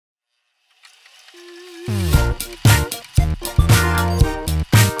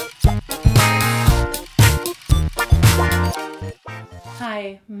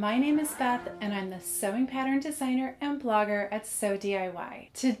Hi, my name is Beth and I'm the sewing pattern designer and blogger at Sew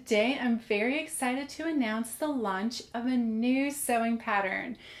DIY. Today I'm very excited to announce the launch of a new sewing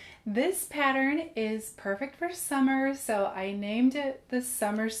pattern. This pattern is perfect for summer, so I named it the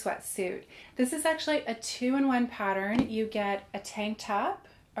Summer Sweatsuit. This is actually a 2-in-1 pattern. You get a tank top,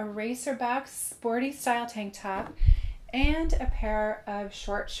 a racerback sporty style tank top, and a pair of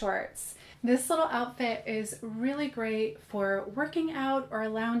short shorts. This little outfit is really great for working out or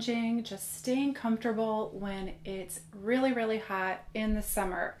lounging, just staying comfortable when it's really hot in the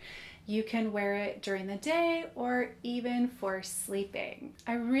summer. You can wear it during the day or even for sleeping.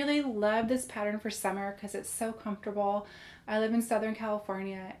 I really love this pattern for summer because it's so comfortable. I live in Southern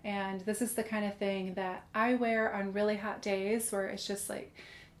California and this is the kind of thing that I wear on really hot days where it's just like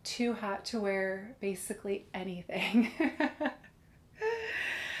too hot to wear basically anything.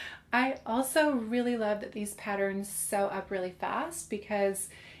 I also really love that these patterns sew up really fast because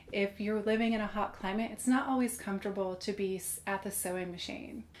if you're living in a hot climate, it's not always comfortable to be at the sewing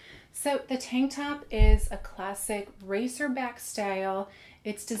machine. So the tank top is a classic racerback style.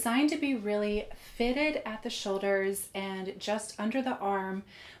 It's designed to be really fitted at the shoulders and just under the arm,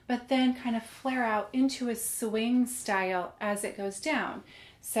 but then kind of flare out into a swing style as it goes down.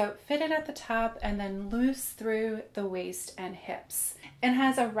 So fitted at the top and then loose through the waist and hips. It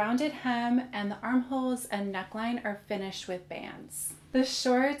has a rounded hem and the armholes and neckline are finished with bands. The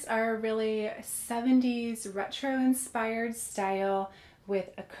shorts are a really 70s retro inspired style with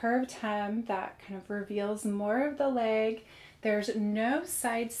a curved hem that kind of reveals more of the leg. There's no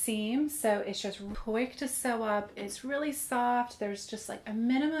side seam, so it's just quick to sew up. It's really soft. There's just like a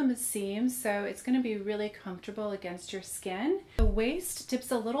minimum of seams, so it's going to be really comfortable against your skin. The waist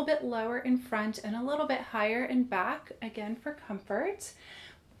dips a little bit lower in front and a little bit higher in back, again for comfort.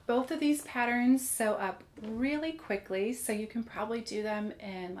 Both of these patterns sew up really quickly, so you can probably do them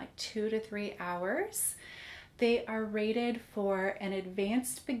in like 2 to 3 hours. They are rated for an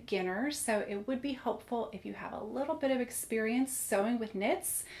advanced beginner, so it would be helpful if you have a little bit of experience sewing with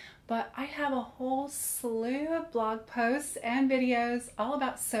knits, but I have a whole slew of blog posts and videos all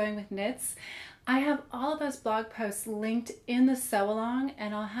about sewing with knits. I have all of those blog posts linked in the sew-along,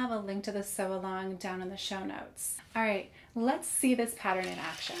 and I'll have a link to the sew-along down in the show notes. All right, let's see this pattern in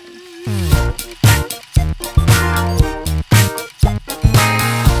action.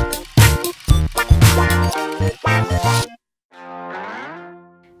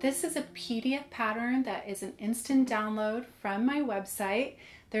 This is a PDF pattern that is an instant download from my website.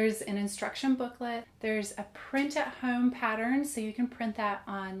 There's an instruction booklet. There's a print at home pattern, so you can print that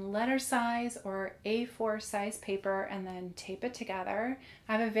on letter size or A4 size paper and then tape it together.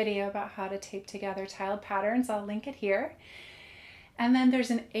 I have a video about how to tape together tiled patterns. I'll link it here. And then there's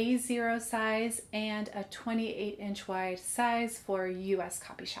an A0 size and a 28-inch wide size for US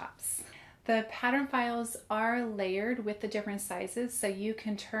copy shops. The pattern files are layered with the different sizes, so you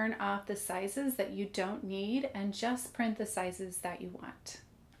can turn off the sizes that you don't need and just print the sizes that you want.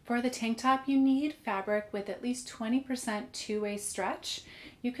 For the tank top, you need fabric with at least 20% two-way stretch.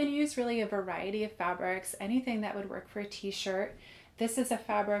 You can use really a variety of fabrics, anything that would work for a t-shirt. This is a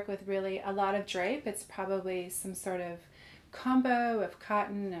fabric with really a lot of drape. It's probably some sort of combo of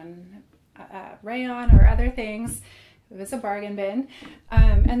cotton and rayon or other things. It was a bargain bin.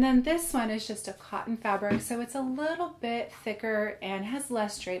 And then this one is just a cotton fabric, so it's a little bit thicker and has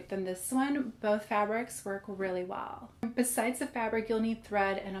less drape than this one. Both fabrics work really well. Besides the fabric, you'll need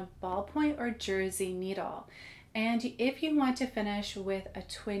thread and a ballpoint or jersey needle. And if you want to finish with a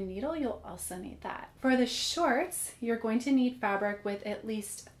twin needle, you'll also need that. For the shorts, you're going to need fabric with at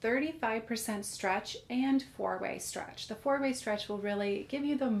least 35% stretch and 4-way stretch. The 4-way stretch will really give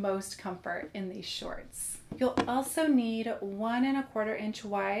you the most comfort in these shorts. You'll also need 1 1/4 inch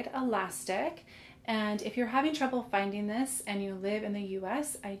wide elastic. And if you're having trouble finding this and you live in the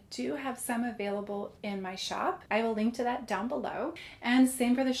US, I do have some available in my shop. I will link to that down below. And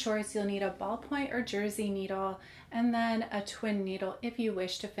same for the shorts, you'll need a ballpoint or jersey needle and then a twin needle if you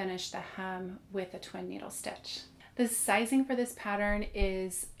wish to finish the hem with a twin needle stitch. The sizing for this pattern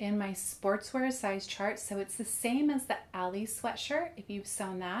is in my sportswear size chart, so it's the same as the Alley sweatshirt if you've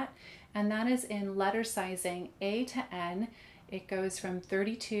sewn that, and that is in letter sizing A to N. It goes from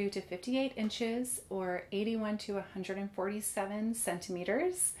 32 to 58 inches or 81 to 147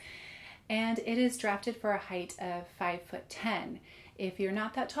 centimeters. And it is drafted for a height of 5'10". If you're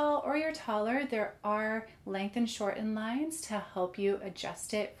not that tall or you're taller, there are length and shorten lines to help you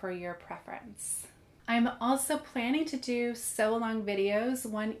adjust it for your preference. I'm also planning to do sew along videos,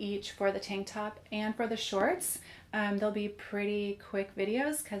 one each for the tank top and for the shorts. They'll be pretty quick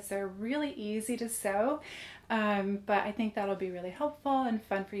videos because they're really easy to sew, but I think that'll be really helpful and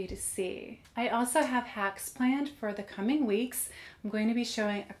fun for you to see. I also have hacks planned for the coming weeks. I'm going to be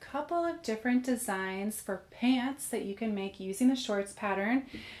showing a couple of different designs for pants that you can make using the shorts pattern,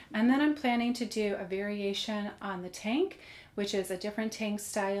 and then I'm planning to do a variation on the tank, which is a different tank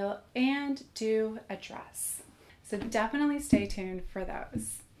style, and do a dress. So definitely stay tuned for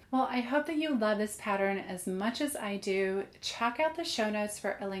those. Well, I hope that you love this pattern as much as I do. Check out the show notes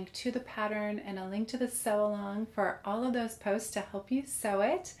for a link to the pattern and a link to the sew along for all of those posts to help you sew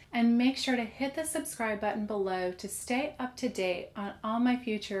it. And make sure to hit the subscribe button below to stay up to date on all my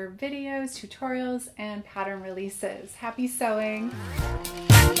future videos, tutorials, and pattern releases. Happy sewing!